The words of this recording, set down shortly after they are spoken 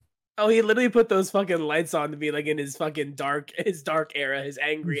Oh, he literally put those fucking lights on to be like in his fucking his dark era, his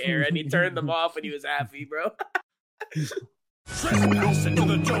angry era, and he turned them off when he was happy, bro. Trespass into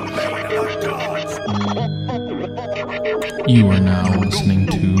the domain of the gods. You are now listening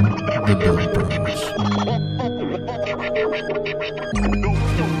to the Build Bros.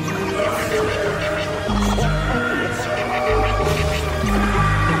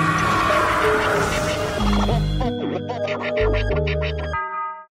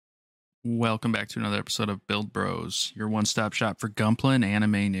 Welcome back to another episode of Build Bros, your one-stop shop for Gunpla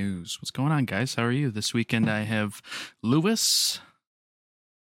anime news. What's going on, guys? How are you? This weekend I have Lewis.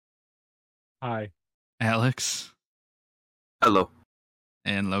 Hi. Alex. Hello.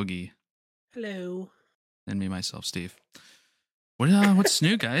 And Logie. Hello. And me, myself, Steve. What's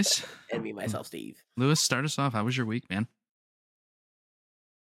new, guys? And me, myself, Steve. Lewis, start us off. How was your week, man?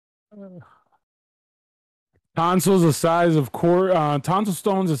 Tonsil stones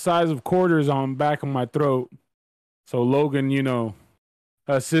the size of quarters on the back of my throat. So Logan,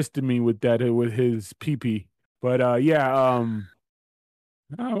 assisted me with that with his pee-pee. But I'm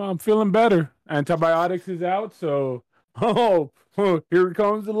feeling better. Antibiotics is out, so here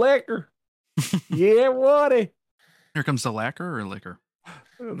comes the liquor. Yeah, buddy. Here comes the lacquer or liquor?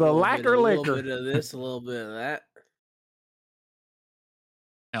 The lacquer liquor. A little bit of this, a little bit of that.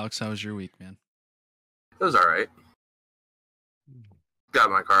 Alex, how was your week, man? It was all right.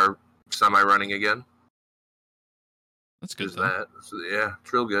 Got my car semi-running again. That's good. Is that? So, yeah,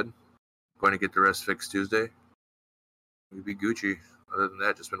 it's real good. Going to get the rest fixed Tuesday. We'd be Gucci. Other than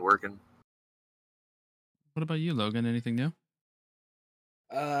that, just been working. What about you, Logan? Anything new?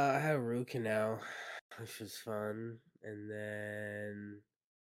 I had a root canal, which was fun, and then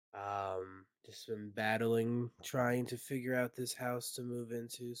just been battling, trying to figure out this house to move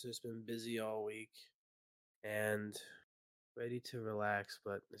into. So it's been busy all week, and ready to relax.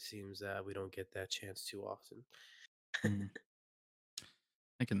 But it seems we don't get that chance too often.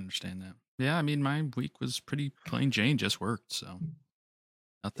 I can understand that. Yeah, I mean, my week was pretty plain Jane. Just worked, so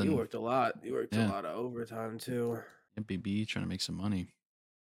nothing. You worked a lot. You worked a lot of overtime too. MBB trying to make some money.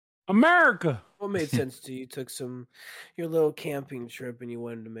 America. What made sense to you? You took your little camping trip and you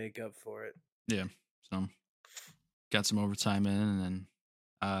wanted to make up for it. Yeah, so got some overtime in, and then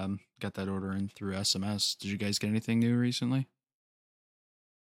got that order in through SMS. Did you guys get anything new recently?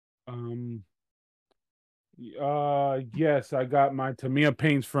 Yes, I got my Tamiya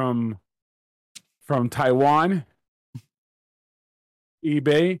paints from Taiwan,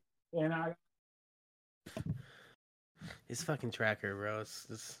 eBay, and His fucking tracker, bro.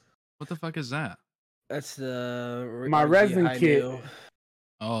 What the fuck is that? That's my resin kit.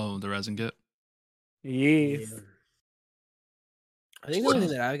 Oh, the resin kit. Yes. Yeah. I think the only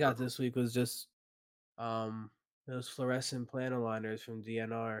thing that I got this week was just those fluorescent plan aligners from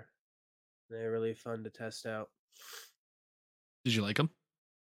DNR. They're really fun to test out. Did you like them?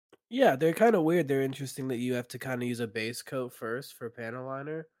 Yeah, they're kind of weird. They're interesting that you have to kind of use a base coat first for panel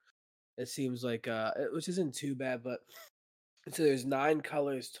liner. It seems like which isn't too bad, but so there's 9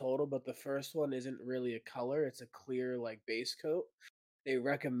 colors total, but the first one isn't really a color. It's a clear like base coat. They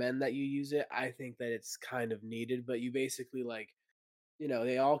recommend that you use it. I think that it's kind of needed, but you basically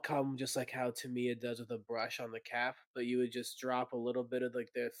they all come just like how Tamiya does with a brush on the cap, but you would just drop a little bit of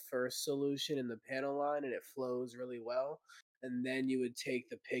like their first solution in the panel line and it flows really well. And then you would take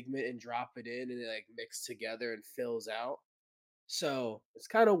the pigment and drop it in and it like mix together and fills out. So it's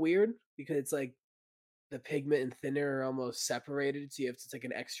kind of weird because it's like the pigment and thinner are almost separated. So you have to take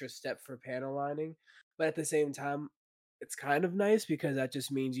an extra step for panel lining. But at the same time, it's kind of nice because that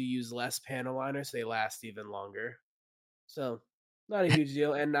just means you use less panel liner so they last even longer. So not a huge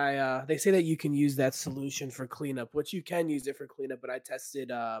deal. And they say that you can use that solution for cleanup, which you can use it for cleanup, but I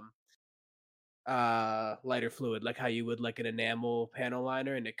tested lighter fluid, like how you would like an enamel panel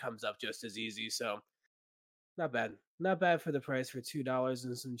liner, and it comes up just as easy. So not bad. Not bad for the price for $2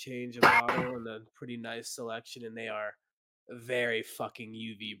 and some change a bottle and a pretty nice selection, and they are very fucking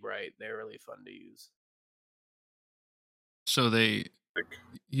UV bright. They're really fun to use. So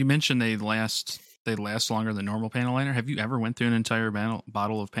you mentioned they last longer than normal panel liner. Have you ever went through an entire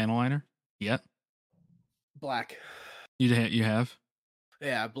bottle of panel liner yet? Black. You have?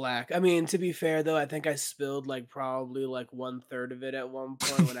 Yeah, black. I mean, to be fair though, I think I spilled like probably like 1/3 of it at one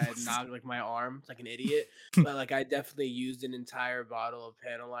point when I had knocked like my arm like an idiot. But like I definitely used an entire bottle of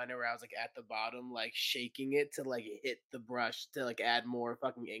panel liner where I was like at the bottom, like shaking it to like hit the brush to like add more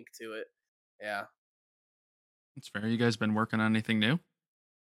fucking ink to it. Yeah. That's fair. You guys been working on anything new?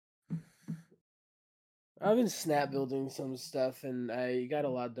 I've been snap building some stuff and I got a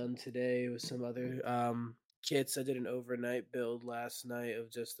lot done today with some other kits. I did an overnight build last night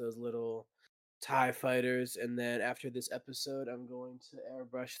of just those little TIE fighters, and then after this episode, I'm going to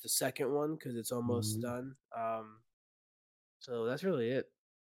airbrush the second one because it's almost done. So that's really it.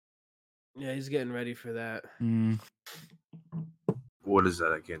 Yeah, he's getting ready for that. What is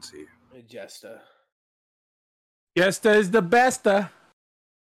that? I can't see. Jesta. Jesta is the best.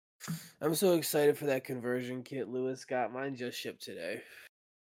 I'm so excited for that conversion kit Lewis got. Mine just shipped today.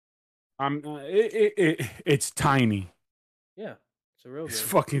 It's tiny. Yeah, it's a real It's good.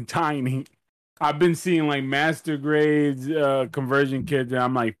 fucking tiny. I've been seeing like master grades conversion kits, and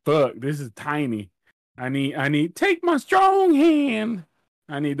I'm like, fuck, this is tiny. I need take my strong hand.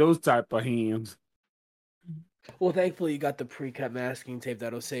 I need those type of hands. Well, thankfully you got the pre-cut masking tape.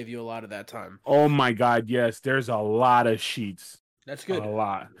 That'll save you a lot of that time. Oh my god, yes. There's a lot of sheets. That's good. A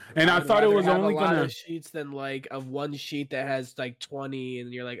lot. And I would thought it rather was have only a lot gonna. of sheets than like of one sheet that has like 20,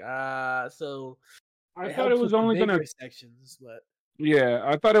 and you're like, so I it thought it helps was with the only bigger gonna. sections, but Yeah,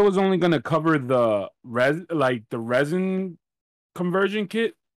 I thought it was only gonna cover the resin conversion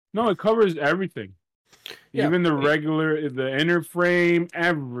kit. No, it covers everything. yeah, Even the inner frame,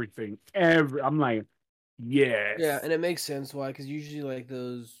 everything. I'm like, yes. yeah, and it makes sense why, because usually like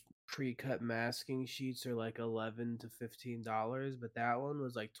those pre-cut masking sheets are like $11 to $15, but that one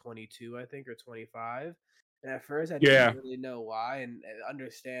was like 22, I think, or 25. And at first, I Yeah. didn't really know why, and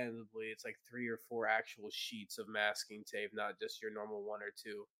understandably, it's like 3 or 4 actual sheets of masking tape, not just your normal 1 or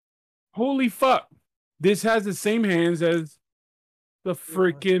 2. Holy fuck. This has the same hands as the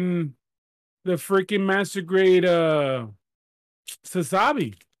freaking master grade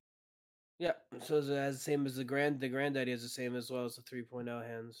Sasabi. Yeah, so it's the same as the granddaddy is the same as well as the 3.0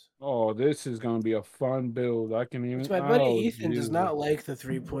 hands. Oh, this is gonna be a fun build. I can even. Which my buddy Oh, Ethan does Jesus. not like the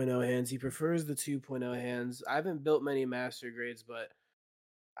 3.0 hands. He prefers the 2.0 hands. I haven't built many master grades, but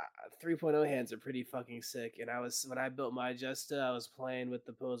 3.0 hands are pretty fucking sick. And when I built my Justa, I was playing with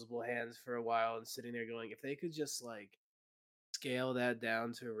the posable hands for a while and sitting there going, if they could just like scale that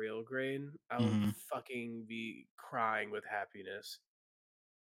down to real grain, I would fucking be crying with happiness.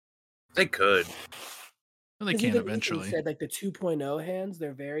 They could. Well, they can Ethan eventually. said like the 2.0 hands,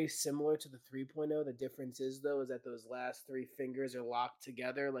 they're very similar to the 3.0. The difference is though is that those last 3 fingers are locked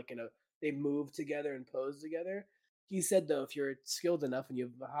together, like they move together and pose together. He said though, if you're skilled enough and you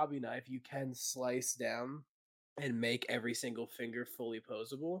have a hobby knife, you can slice down and make every single finger fully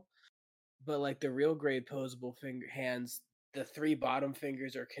posable. But like the real grade posable finger hands, the 3 bottom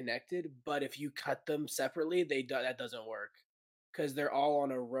fingers are connected, but if you cut them separately, that doesn't work. Because they're all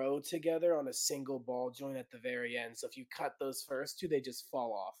on a row together on a single ball joint at the very end. So if you cut those first 2, they just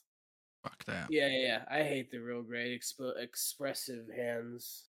fall off. Fuck that. Yeah. I hate the real grade expressive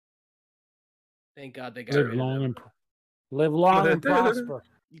hands. Thank God they got rid of them. Live long and prosper.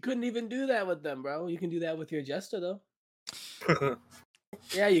 You couldn't even do that with them, bro. You can do that with your Jesta, though.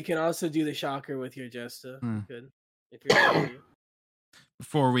 Yeah, you can also do the shocker with your Jesta. You could, if you're happy.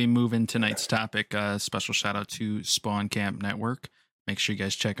 Before we move into tonight's topic, special shout out to Spawn Camp Network. Make sure you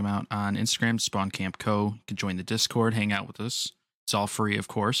guys check them out on Instagram, Spawn Camp Co. You can join the Discord, hang out with us. It's all free, of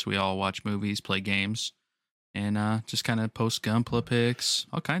course. We all watch movies, play games, and just kind of post Gunpla pics,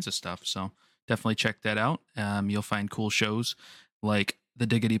 all kinds of stuff. So definitely check that out. You'll find cool shows like the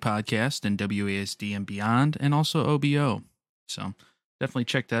Diggity Podcast and WASD and Beyond, and also OBO. So definitely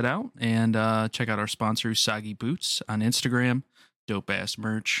check that out, and check out our sponsor, Usagi Boots, on Instagram. Dope ass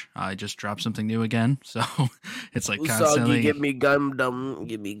merch. I just dropped something new again, so it's like constantly. Usagi, give me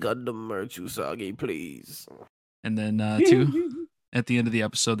Gundam merch, Usagi, please. And then too, at the end of the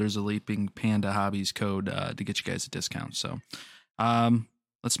episode, there's a Leaping Panda Hobbies code to get you guys a discount. So,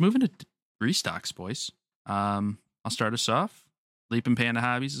 let's move into restocks, boys. I'll start us off. Leaping Panda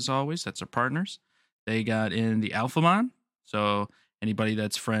Hobbies, as always, that's our partners. They got in the Alphamon. So anybody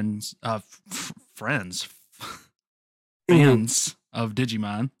that's fans of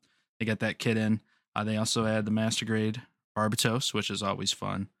Digimon, they got that kit in. They also had the Master Grade Barbatos, which is always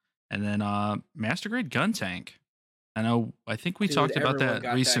fun, and then Master Grade Gun Tank. I think we talked about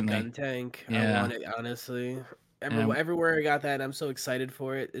that recently. That gun tank. Yeah. I want it, honestly. Everywhere I got that, and I'm so excited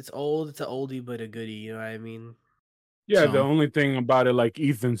for it. It's old, it's an oldie but a goodie. You know what I mean? Yeah, So- the only thing about it, like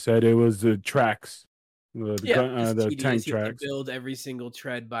Ethan said, it was the tracks, the tedious. tank You have tracks. to build every single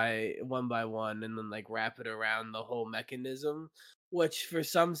tread by one, and then like wrap it around the whole mechanism. Which for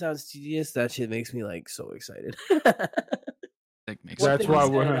some sounds tedious. That shit makes me like so excited. That makes That's sense. why he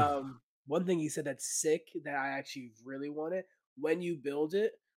said, we're. one thing he said that's sick that I actually really want it. When you build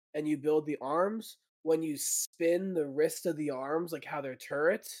it and you build the arms, when you spin the wrist of the arms, like how they're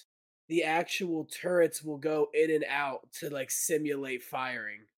turrets, the actual turrets will go in and out to like simulate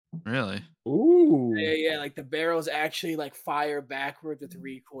firing. Really? Ooh. Yeah, like the barrels actually like fire backwards with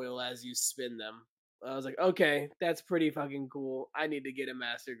recoil as you spin them. I was like, okay, that's pretty fucking cool. I need to get a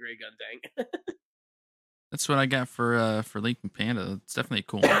Master Grade gun tank. That's what I got for Leaping Panda. It's definitely a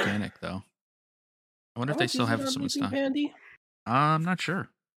cool mechanic, though. I wonder How if they much still is it have on some in Leaping stock. Pandy? I'm not sure.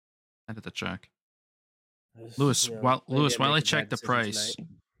 I'd have to check. Maybe Lewis, I while make I a bad check the decision price, tonight.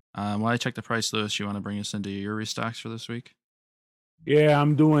 Lewis, you want to bring us into your restocks for this week? Yeah,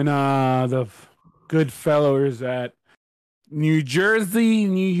 I'm doing the good fellows at New Jersey,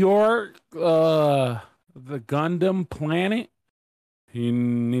 New York, the Gundam Planet. You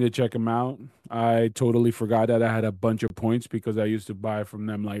need to check them out. I totally forgot that I had a bunch of points because I used to buy from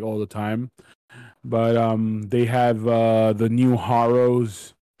them like all the time. But they have the new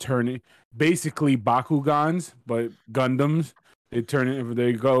Haros turning basically Bakugans, but Gundams.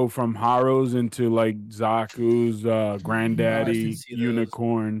 They go from Haros into like Zaku's Oh, I should Granddaddy see those.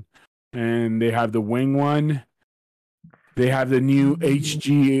 Unicorn, and they have the wing one. They have the new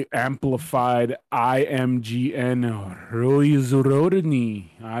HG amplified IMGN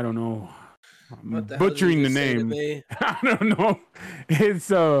Royzurodini. I don't know. I'm What the hell did you butchering the just say to name. me? I don't know. It's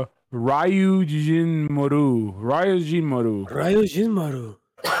Ryujin Moru. Ryo Jinmaru.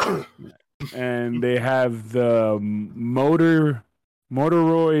 And they have the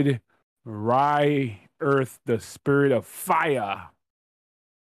Motoroid Rye Earth, the Spirit of Fire.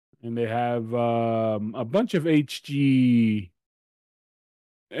 And they have a bunch of HG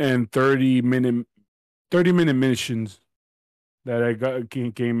and 30-minute missions that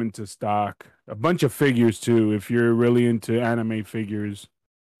came into stock. A bunch of figures too. If you're really into anime figures,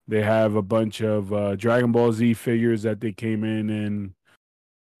 they have a bunch of Dragon Ball Z figures that they came in, and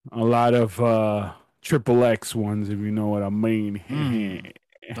a lot of Triple X ones, if you know what I mean.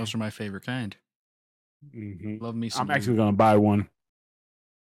 Those are my favorite kind. Mhm. Love me some. I'm actually gonna buy one.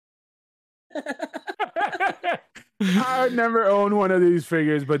 I never owned one of these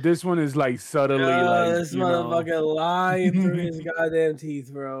figures, but this one is like subtly like, This motherfucker lying through his goddamn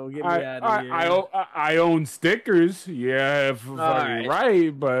teeth, bro. Get me out of here. I own stickers, yeah, fucking Alright.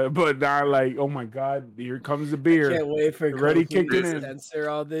 right, but not like, oh my god, here comes the I beer, can't wait for already Kofu kicking to in. censor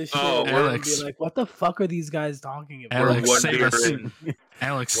all this shit. Oh, And I'm gonna be Alex. like, what the fuck are these guys talking about? Alex, one save beer us. in.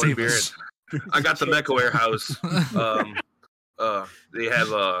 Alex, One save beer us. I got the Mecha Warehouse. They have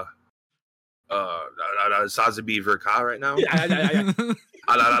Sazabi Verka right now.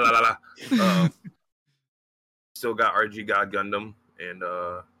 Ah, la, la, la, la, la. Still got RG God Gundam and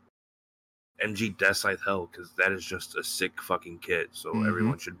MG Death Scythe Hell, because that is just a sick fucking kit. So Mhm.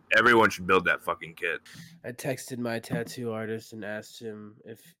 everyone should build that fucking kit. I texted my tattoo artist and asked him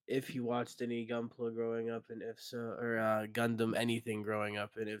if he watched any Gunpla growing up, and if so, or Gundam anything growing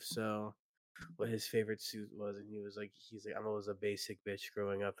up, and if so, what his favorite suit was. And he's like, I was a basic bitch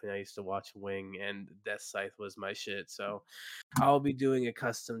growing up, and I used to watch Wing, and Death Scythe was my shit. So I'll be doing a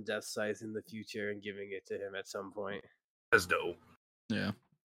custom Death Scythe in the future and giving it to him at some point. That's dope. Yeah.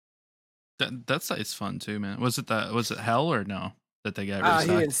 That site's fun too, man. Was it Hell or no that they got He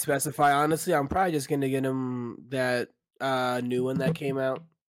restocked? didn't specify. Honestly, I'm probably just gonna get him that new one that came out,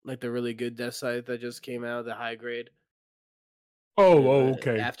 like the really good Death Scythe that just came out, the high grade.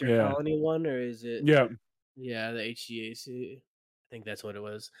 Okay, After yeah, Colony one, or is it? yeah. Yeah, the HGAC. I think that's what it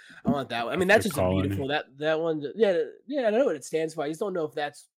was. I want that one. I mean, After that's just a Colony. beautiful that one. Yeah. I know what it stands for. I just don't know if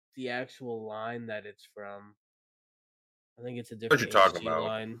that's the actual line that it's from. I think it's a different What you talking HG about?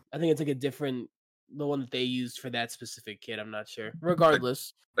 line. I think it's like a different the one that they used for that specific kit. I'm not sure.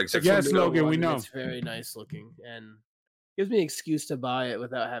 Regardless, Like it's 6 Yes, a Logan, newer we one, and know. it's very nice looking and gives me an excuse to buy it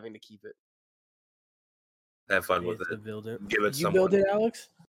without having to keep it. Have fun I with get to it. build it. Give it Did you build someone. it, Alex?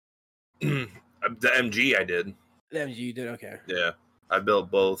 The MG I did. The MG you did, okay. Yeah. I built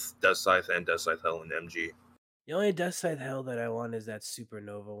both Death Scythe and Death Scythe Hell in MG. The only Death Scythe Hell that I want is that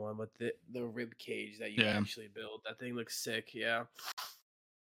Supernova one with the rib cage that you Yeah. actually build. That thing looks sick. Yeah,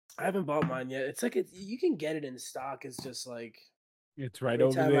 I haven't bought mine yet. It's like you can get it in stock. It's just like It's right every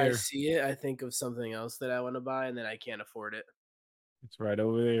over time I there. see it, I think of something else that I want to buy, and then I can't afford it. It's right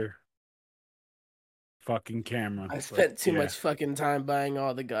over there. Fucking camera. I spent too yeah. much fucking time buying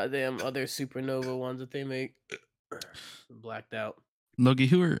all the goddamn other Supernova ones that they make. Blacked out. Logie,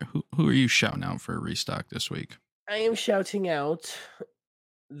 who are you shouting out for a restock this week? I am shouting out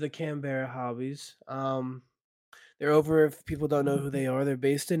the Canberra Hobbies. They're over. If people don't know who they are, they're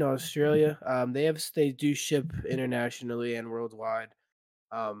based in Australia. They do ship internationally and worldwide.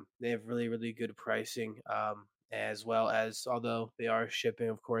 They have really really good pricing. As well as although they are shipping,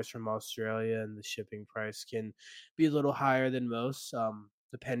 of course, from Australia, and the shipping price can be a little higher than most.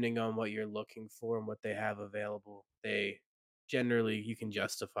 Depending on what you're looking for and what they have available, they generally you can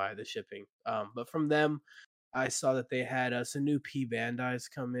justify the shipping. But from them, I saw that they had some new P Bandais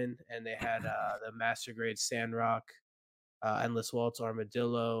come in, and they had the Master Grade Sandrock, Endless Waltz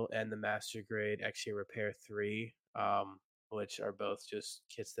Armadillo, and the Master Grade X-Ray Repair 3, which are both just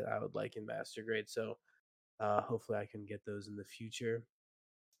kits that I would like in Master Grade. So hopefully I can get those in the future,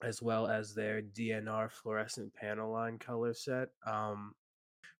 as well as their DNR fluorescent panel line color set.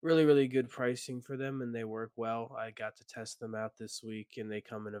 Really, really good pricing for them, and they work well. I got to test them out this week, and they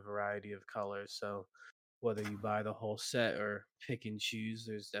come in a variety of colors. So whether you buy the whole set or pick and choose,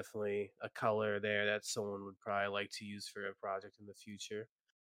 there's definitely a color there that someone would probably like to use for a project in the future.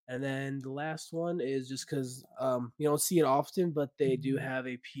 And then the last one is just because you don't see it often, but they do have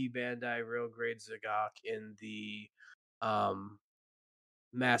a P Bandai real grade Zagok in the um,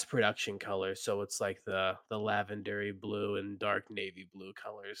 mass production color. So it's like the lavendery blue and dark navy blue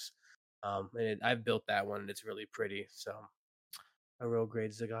colors. I've built that one, and it's really pretty. So a real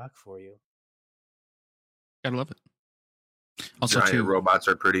grade Zagok for you. Gotta love it. Also, Giant robots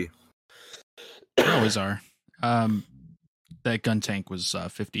are pretty. They always are. That gun tank was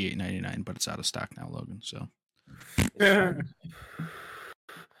 $58.99, but it's out of stock now, Logan. So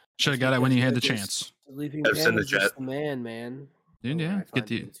should have got it when you had the chance. Leaping Pan is just the man. Dude, yeah, get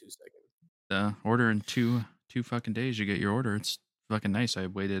the order in two fucking days. You get your order. It's fucking nice. I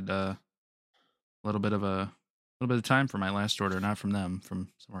waited a little bit of time for my last order, not from them, from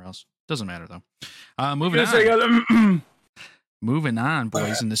somewhere else. Doesn't matter though. Moving on. Moving on,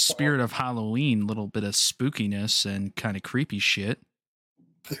 boys. In the spirit of Halloween, a little bit of spookiness and kind of creepy shit.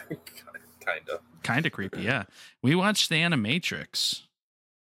 Kind of creepy, yeah. We watched the Animatrix,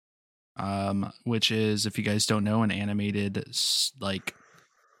 which is, if you guys don't know, an animated like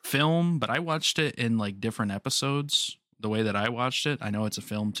film. But I watched it in like different episodes. The way that I watched it, I know it's a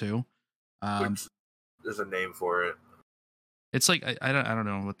film too. There's a name for it. It's like I don't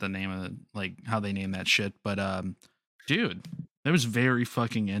know what the name of it, like how they name that shit, but dude, it was very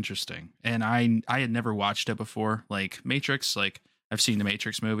fucking interesting, and I had never watched it before. Like Matrix, like I've seen the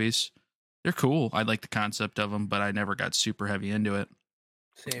Matrix movies, they're cool. I like the concept of them, but I never got super heavy into it.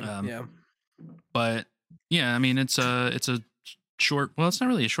 Same, yeah. But yeah, I mean it's a short. Well, it's not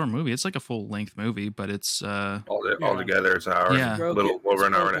really a short movie. It's like a full length movie, but it's all together it's an hour, a little over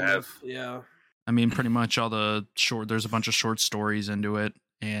an hour and a half. Yeah. I mean, pretty much all the there's a bunch of short stories into it,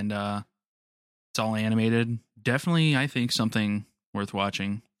 and it's all animated. Definitely, I think something worth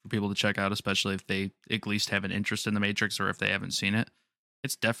watching for people to check out, especially if they at least have an interest in the Matrix or if they haven't seen it.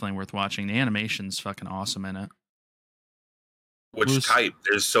 It's definitely worth watching. The animation's fucking awesome in it. Which type?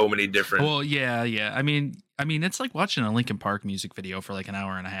 There's so many different. Well, yeah. I mean, it's like watching a Linkin Park music video for like an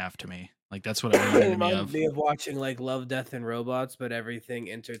hour and a half to me. Like that's what it reminded me of watching like Love, Death, and Robots, but everything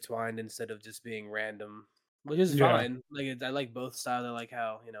intertwined instead of just being random, which is fine. Like I like both styles. I like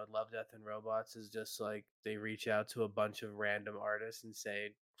how Love, Death, and Robots is just like they reach out to a bunch of random artists and say,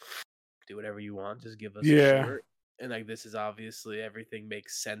 "Do whatever you want, just give us a short." And like this is obviously everything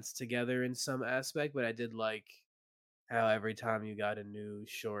makes sense together in some aspect, but I did like how every time you got a new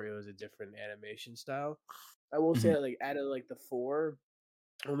short, it was a different animation style. I will say that like out of like the four,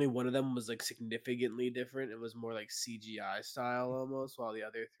 only one of them was like significantly different. It was more like CGI style almost, while the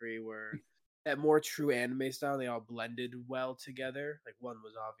other three were that more true anime style. They all blended well together. Like one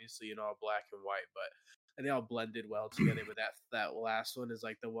was obviously in all black and white, and they all blended well together. But that last one is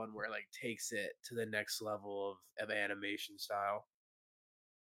like the one where it like takes it to the next level of animation style.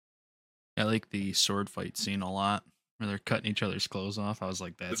 I like the sword fight scene a lot, where they're cutting each other's clothes off. I was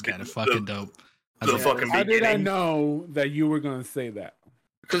like, that's kind of fucking dope. How did I know that you were gonna say that?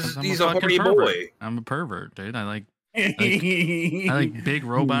 Because he's a horny boy. I'm a pervert, dude. I like big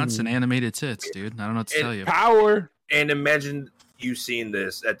robots and animated tits, dude. I don't know what to tell you. Power. And imagine you seeing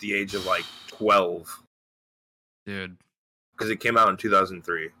this at the age of like 12, dude. Because it came out in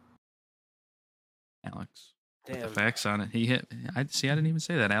 2003. Alex, put the facts on it. He hit. I didn't even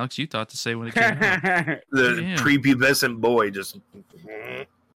say that, Alex. You thought to say when it came out. The prepubescent boy just.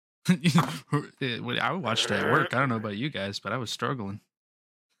 I watched it at work. I don't know about you guys, but I was struggling.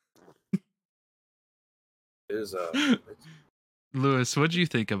 Lewis, what do you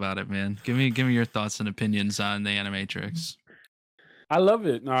think about it, man? Give me your thoughts and opinions on the Animatrix. I love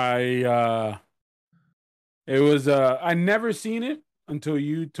it. I never seen it until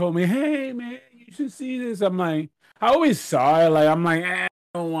you told me, hey man, you should see this. I'm like, I always saw it, like I'm like, I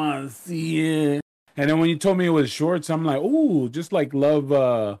don't want to see it. And then when you told me it was shorts, I'm like, ooh, just like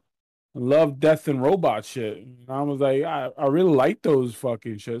Love, Death, and Robot shit. And I was like, I really like those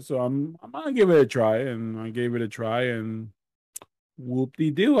fucking shit, so I'm gonna give it a try. And I gave it a try, and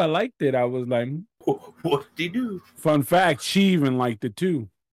whoop-de-doo, I liked it. I was like, What did he do? Fun fact: she even liked it too.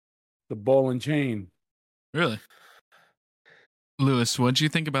 The ball and chain. Really? Lewis, what'd you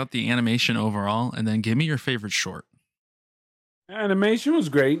think about the animation overall? And then give me your favorite short. Animation was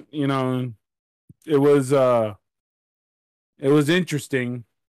great. You know, it was interesting.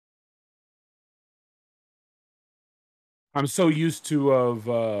 I'm so used to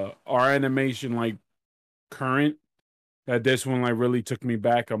our animation like current that this one like really took me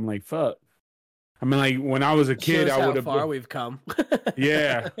back. I'm like, fuck. I mean, like when I was a kid, Shows I how would have far been, we've come.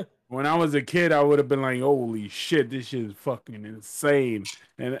 yeah. When I was a kid, I would have been like, holy shit, this shit is fucking insane.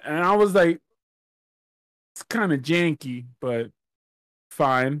 And I was like, it's kind of janky, but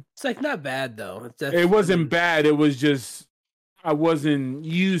fine. It's like not bad though. It's It wasn't I mean, bad. It was just I wasn't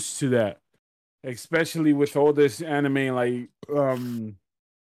used to that, especially with all this anime like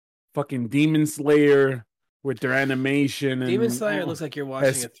fucking Demon Slayer with their animation Demon and Slayer looks like you're watching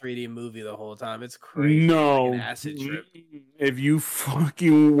as a 3D movie the whole time. It's crazy. It's like an no, acid trip. if you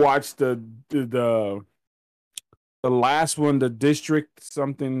fucking watch the last one, the District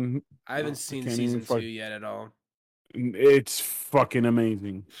something, I haven't seen can't even season 2 fuck. yet at all. It's fucking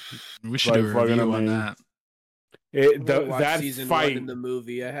amazing. We should do a Fucking review on amazing. that. I'm gonna watch That season 1 in fight. the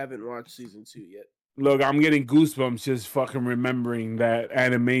movie. I haven't watched season 2 yet. Look, I'm getting goosebumps just fucking remembering that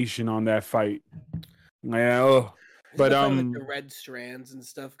animation on that fight. Yeah, oh. But like the red strands and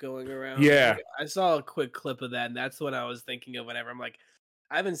stuff going around. yeah, Like, I saw a quick clip of that, and that's what I was thinking of whenever I'm like,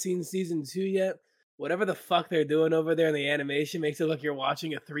 I haven't seen season 2 yet. Whatever the fuck they're doing over there in the animation makes it look like you're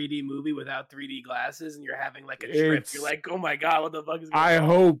watching a 3D movie without 3D glasses, and you're having like a trip. You're like, oh my god, what the fuck is going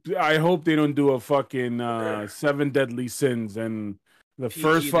on? I hope they don't do a fucking 7 Deadly Sins. And the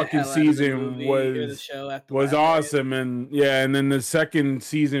first PG the fucking hell out of the season movie or the show at the was last second. awesome, and yeah, and then the second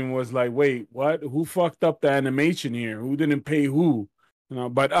season was like, wait, what? Who fucked up the animation here? Who didn't pay who? You know,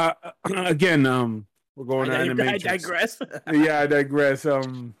 but again, we're going to Animatrix. I digress. Yeah, I digress.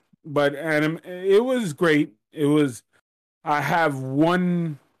 But it was great. It was. I have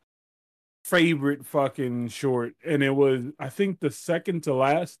one favorite fucking short, and it was I think the second to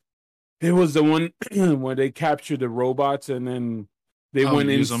last. It was the one where they captured the robots and then they went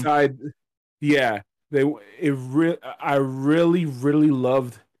use 'em. inside. Yeah, I really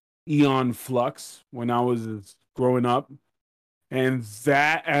loved Eon Flux when I was growing up, and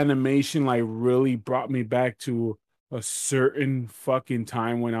that animation like really brought me back to a certain fucking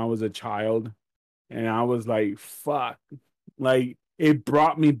time when I was a child, and I was like, fuck, like it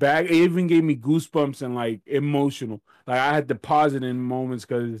brought me back. It even gave me goosebumps and like emotional. Like I had to pause it in moments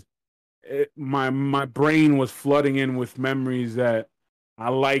because my brain was flooding in with memories that I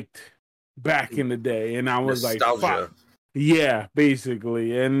liked back in the day, and I was Nostalgia. like, fuck. Yeah,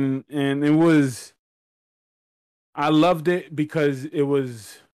 basically. And it was I loved it because it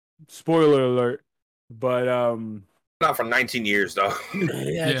was spoiler alert, but Not for 19 years though.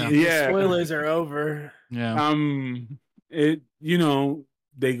 Yeah. Dude, the spoilers are over. Yeah. It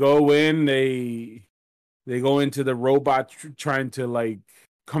they go in, they go into the robot trying to like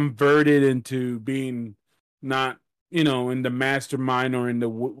convert it into being not in the mastermind or in the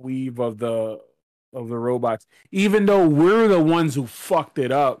weave of the robots, even though we're the ones who fucked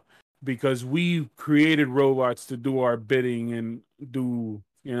it up because we created robots to do our bidding and do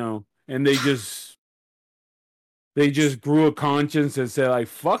and they just grew a conscience and said like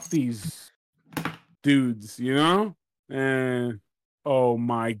fuck these dudes, and oh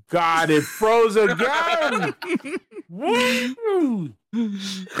my god, it froze again. Woo! There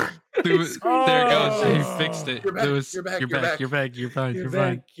it goes. He fixed it. You're back. Lewis, You're back. You're You're back. back. You're back. You're fine. You're You're back.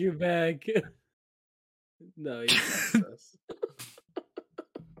 fine. You're back. No, you us.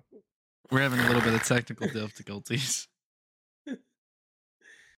 We're having a little bit of technical difficulties.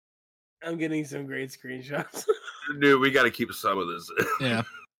 I'm getting some great screenshots. Dude, we got to keep some of this. Yeah.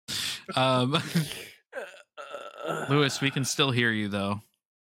 Lewis, we can still hear you though.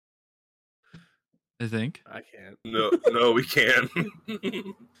 I think. I can't. No, we can't.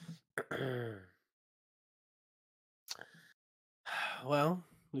 Well,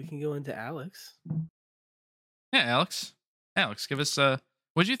 we can go into Alex. Yeah, Alex. Alex, give us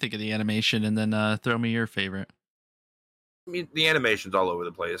what'd you think of the animation, and then throw me your favorite. I mean, the animation's all over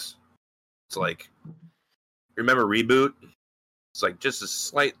the place. It's like, remember Reboot? It's like just a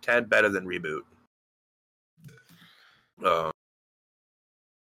slight tad better than Reboot. I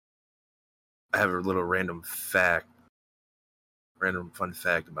have a little random fun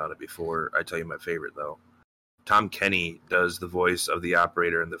fact about it before I tell you my favorite, though. Tom Kenny does the voice of the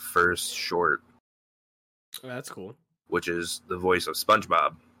operator in the first short. Oh, that's cool. Which is the voice of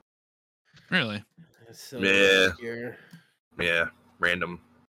SpongeBob. Really? So Yeah. Yeah, random.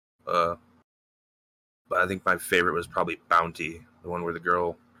 but I think my favorite was probably Bounty, the one where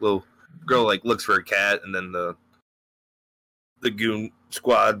the little girl like looks for a cat, and then the goon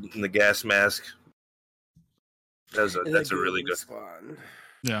squad in the gas mask. That's a really good squad.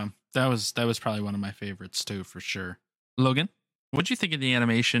 Yeah, that was probably one of my favorites too, for sure. Logan, what'd you think of the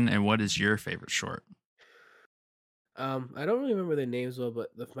animation, and what is your favorite short? I don't really remember the names well,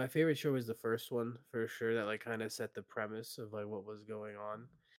 but my favorite show was the first one for sure. That like kind of set the premise of like what was going on.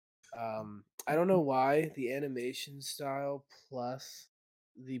 I don't know why the animation style plus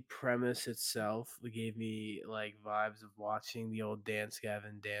the premise itself gave me like vibes of watching the old Dance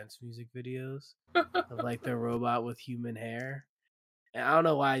Gavin dance music videos of like the robot with human hair. And I don't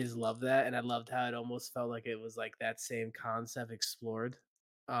know why I just love that, and I loved how it almost felt like it was like that same concept explored.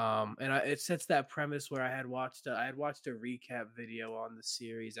 It sets that premise where I had watched a recap video on the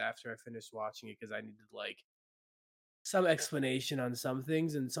series after I finished watching it because I needed like some explanation on some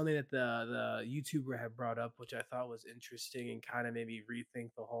things, and something that the YouTuber had brought up, which I thought was interesting and kind of made me rethink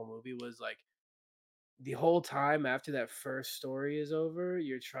the whole movie, was like the whole time after that first story is over,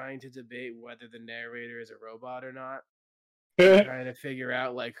 you're trying to debate whether the narrator is a robot or not. You're trying to figure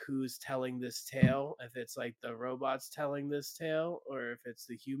out like who's telling this tale, if it's like the robots telling this tale or if it's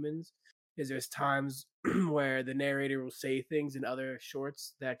the humans. Because there's times where the narrator will say things in other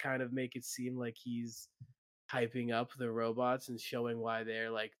shorts that kind of make it seem like he's hyping up the robots and showing why they're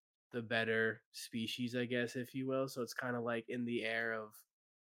like the better species, I guess, if you will. So it's kind of like in the air of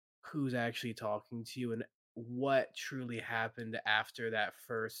who's actually talking to you and what truly happened after that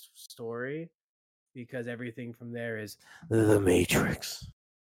first story, because everything from there is the Matrix.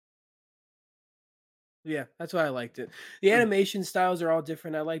 Yeah, that's why I liked it. The animation styles are all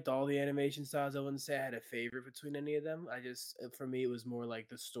different. I liked all the animation styles. I wouldn't say I had a favorite between any of them. For me, it was more like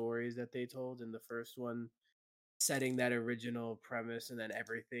the stories that they told in the first one, setting that original premise and then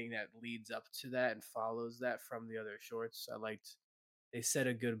everything that leads up to that and follows that from the other shorts. I liked they set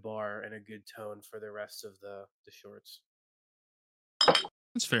a good bar and a good tone for the rest of the shorts.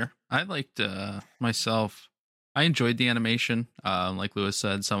 That's fair. I liked myself. I enjoyed the animation. Like Lewis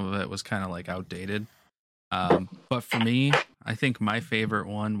said, some of it was kind of like outdated. But for me, I think my favorite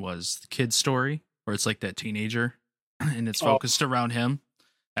one was the kid story, where it's like that teenager and it's focused around him.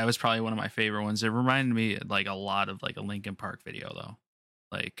 That was probably one of my favorite ones. It reminded me like a lot of like a Linkin Park video though.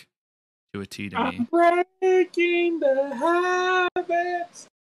 Like to a T to me. I'm breaking the habits.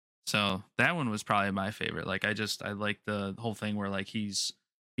 So that one was probably my favorite. Like I like the whole thing where like he's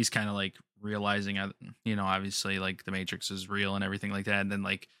kind of like realizing, obviously like the Matrix is real and everything like that, and then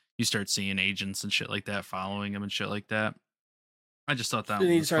like you start seeing agents and shit like that following him and shit like that. I just thought that And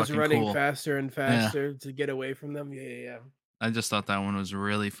one he was starts fucking running cool. faster and faster to get away from them. Yeah. I just thought that one was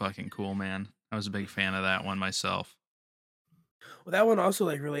really fucking cool, man. I was a big fan of that one myself. Well, that one also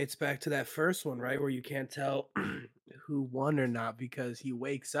like relates back to that first one, right? Where you can't tell who won or not because he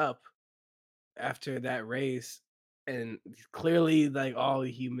wakes up after that race and clearly like all the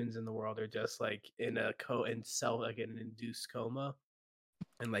humans in the world are just like in a like an induced coma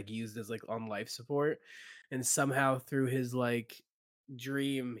and like used as like on life support, and somehow through his like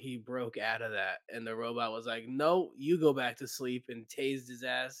dream he broke out of that, and the robot was like, no, you go back to sleep, and tased his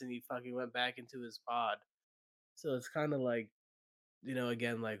ass, and he fucking went back into his pod. So it's kind of like,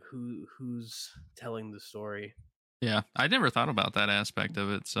 again, like who's telling the story. Yeah, I never thought about that aspect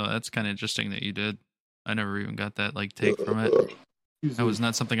of it, so that's kind of interesting that you did. I never even got that like take from it. That was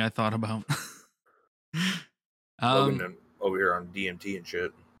not something I thought about. Logan over here on DMT and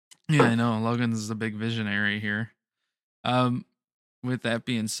shit. Yeah, I know. Logan's the big visionary here. With that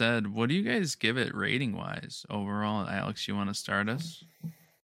being said, what do you guys give it rating wise overall? Alex, you want to start us?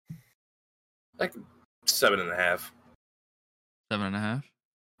 Like 7.5. 7.5.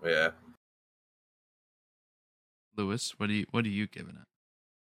 Yeah. Lewis, what are you giving it?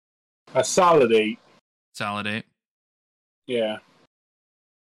 A solid 8. Solid 8. Yeah.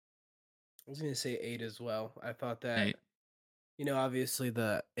 I was gonna say 8 as well. I thought that 8. Obviously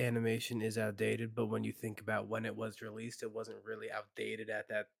the animation is outdated, but when you think about when it was released, it wasn't really outdated at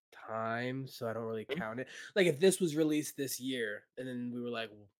that time, so I don't really count it. Like if this was released this year, and then we were like,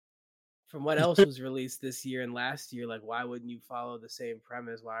 from what else was released this year and last year, like why wouldn't you follow the same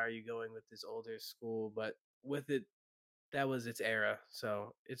premise? Why are you going with this older school? But with it, that was its era,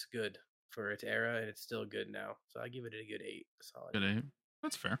 so it's good for its era, and it's still good now. So I give it a good 8. Solid. Good 8.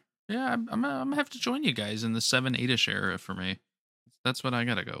 That's fair. Yeah, I'm gonna have to join you guys in the 7-8ish era for me. That's what I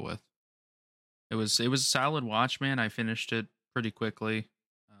gotta go with. It was a solid watch, man. I finished it pretty quickly.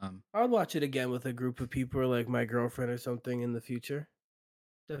 I would watch it again with a group of people, or like my girlfriend or something in the future.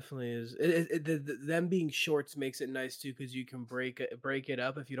 Definitely is. Them being shorts makes it nice too because you can break it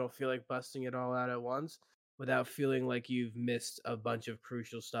up if you don't feel like busting it all out at once without feeling like you've missed a bunch of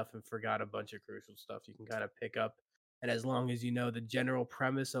crucial stuff and forgot a bunch of crucial stuff. You can kind of pick up, and as long as you know the general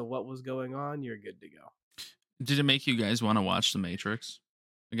premise of what was going on, you're good to go. Did it make you guys want to watch The Matrix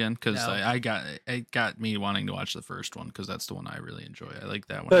again? Because No. it got me wanting to watch the first one because that's the one I really enjoy. I like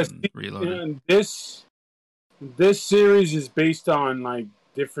that one But and Reloaded. and this series is based on like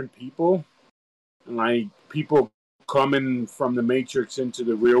different people, and like people coming from the Matrix into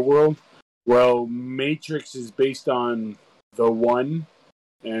the real world. Well, Matrix is based on the one,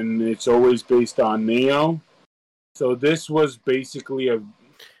 and it's always based on Neo. So this was basically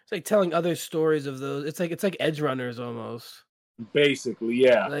It's like telling other stories of those. It's like Edge Runners almost.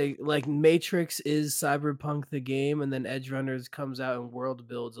 yeah. Like Matrix is Cyberpunk the game, and then Edge Runners comes out and world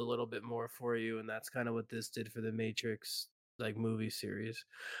builds a little bit more for you, and that's kind of what this did for the Matrix like movie series.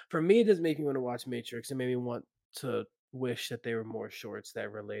 For me, it does make me want to watch Matrix. It made me want to wish that there were more shorts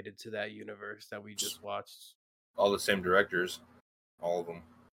that related to that universe that we just watched. All the same directors, all of them.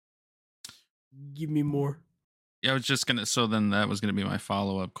 Give me more. Yeah, I was just gonna. So then that was gonna be my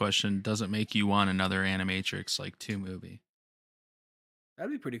follow up question. Does it make you want another Animatrix like 2 movie?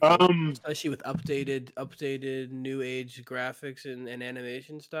 That'd be pretty cool, especially with updated new age graphics and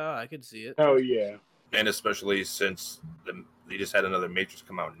animation style. I could see it. Oh yeah. And especially since they just had another Matrix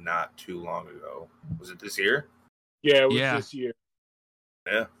come out not too long ago. Was it this year? Yeah, it was Yeah. this year.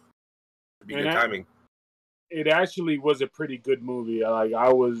 Yeah. It'd be And good timing. It actually was a pretty good movie. I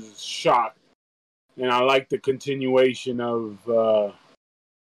was shocked, and I like the continuation of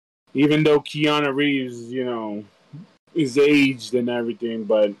even though Keanu Reeves, is aged and everything,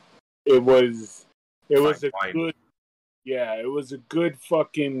 but it was Fine. it was a good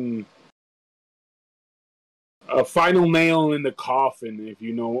fucking a final nail in the coffin, if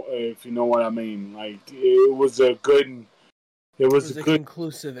you know what I mean. Like it was a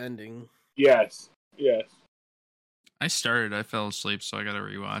conclusive ending. Yes. I started. I fell asleep, so I got to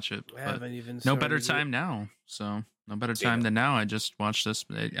rewatch it. I haven't even. No better started time it. now. So no better time than now. I just watched this.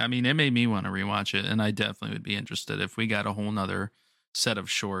 I mean, it made me want to rewatch it, and I definitely would be interested if we got a whole nother set of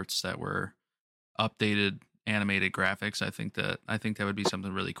shorts that were updated animated graphics. I think that would be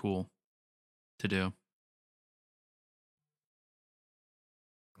something really cool to do.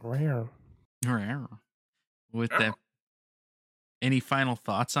 Rare. With that, any final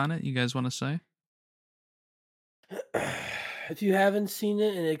thoughts on it you guys want to say? If you haven't seen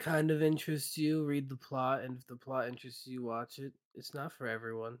it and it kind of interests you, read the plot, and if the plot interests you, watch it. It's not for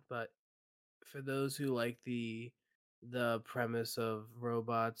everyone, but for those who like the premise of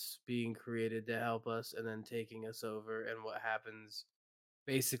robots being created to help us and then taking us over and what happens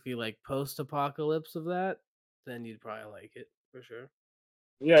basically like post-apocalypse of that, then you'd probably like it for sure.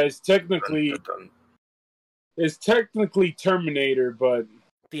 Yeah, it's technically Terminator, but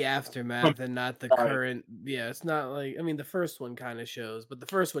the aftermath and not the current. Yeah, it's not like, I mean, the first one kind of shows, but the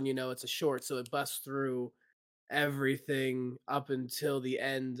first one, it's a short, so it busts through everything up until the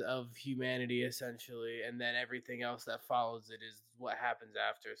end of humanity essentially, and then everything else that follows it is what happens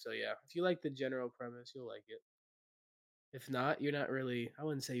after. So yeah, if you like the general premise, you'll like it. If not, you're not really, I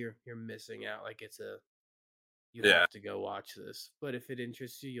wouldn't say you're missing out, like it's a you have to go watch this, but if it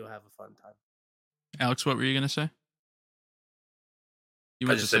interests you, you'll have a fun time. Alex, what were you gonna say? You I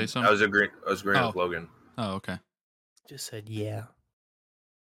wanted to say something? I was agreeing with Logan. Oh, okay. Just said yeah.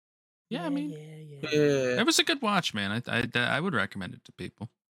 Yeah, I mean, Yeah. It was a good watch, man. I would recommend it to people.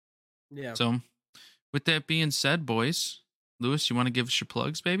 Yeah. So, with that being said, boys, Lewis, you want to give us your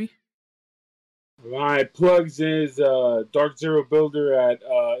plugs, baby? My plugs is Dark Zero Builder at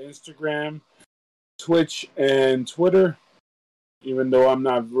Instagram, Twitch, and Twitter. Even though I'm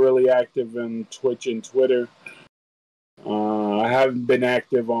not really active in Twitch and Twitter, I haven't been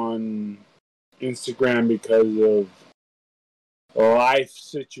active on Instagram because of life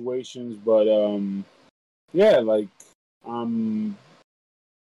situations. But yeah, like I'll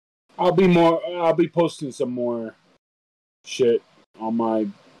be posting some more shit on my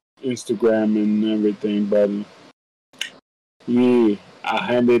Instagram and everything. But yeah, I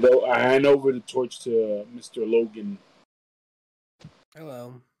hand over the torch to Mr. Logan.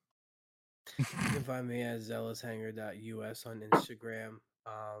 Hello. You can find me at zealoushanger.us on Instagram.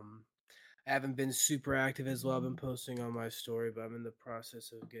 I haven't been super active as well. I've been posting on my story, but I'm in the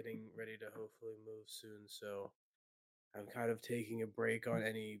process of getting ready to hopefully move soon. So I'm kind of taking a break on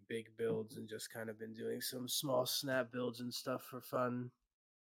any big builds and just kind of been doing some small snap builds and stuff for fun.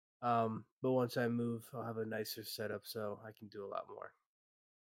 But once I move, I'll have a nicer setup so I can do a lot more.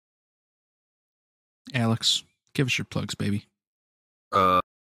 Alex, give us your plugs, baby.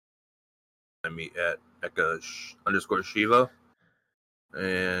 find me at @Eka_Shiva.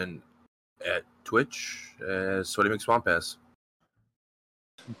 And at Twitch as Sweaty McSwampass.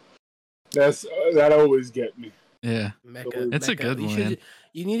 That always get me. Yeah, it's a good one.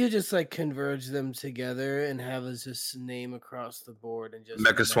 You need to just like converge them together and have us just name across the board and just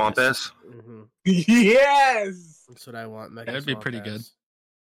Mecha Swampass. Mm-hmm. Yes, that's what I want. Mecha That'd be pretty good.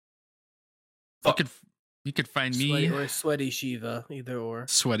 Oh. You could find me or Sweaty Shiva, either or.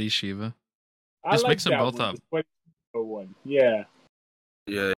 Sweaty Shiva. I Just like mix them that both one, up. the Sweaty Shiva one. Yeah.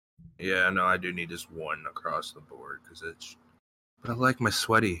 Yeah. No, I do need just one across the board because it's. But I like my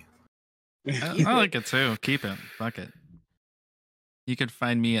sweaty. I like it too. Keep it. Fuck it. You could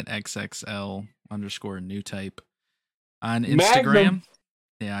find me at XXL_newtype on Instagram. Magnum.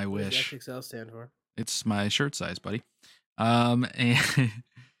 Yeah, I What does wish. XXL stand for? It's my shirt size, buddy. And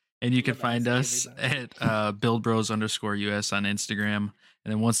you can find us at BuildBros_US on Instagram.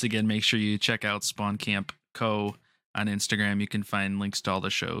 And then once again, make sure you check out Spawn Camp Co. on Instagram. You can find links to all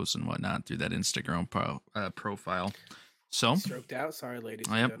the shows and whatnot through that Instagram profile. So, stroked out. Sorry, ladies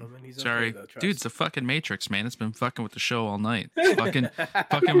and gentlemen. He's sorry, okay, though, dude. It's a fucking Matrix, man. It's been fucking with the show all night. It's fucking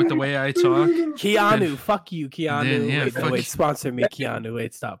with the way I talk. Keanu, fuck you, Keanu. Yeah, wait, sponsor me, Keanu.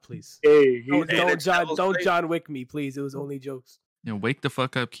 Wait, stop, please. Hey, Don't John Wick me, please. It was only jokes. You know, wake the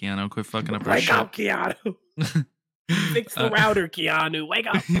fuck up, Keanu. Quit fucking up our Wake shit. up, Keanu. Fix the router, Keanu. Wake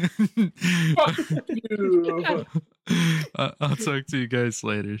up. I'll talk to you guys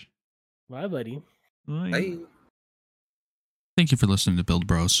later. Bye, buddy. Bye. Hey. Thank you for listening to Build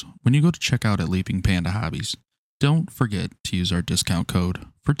Bros. When you go to check out at Leaping Panda Hobbies, don't forget to use our discount code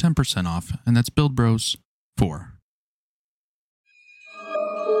for 10% off, and that's Build Bros 4.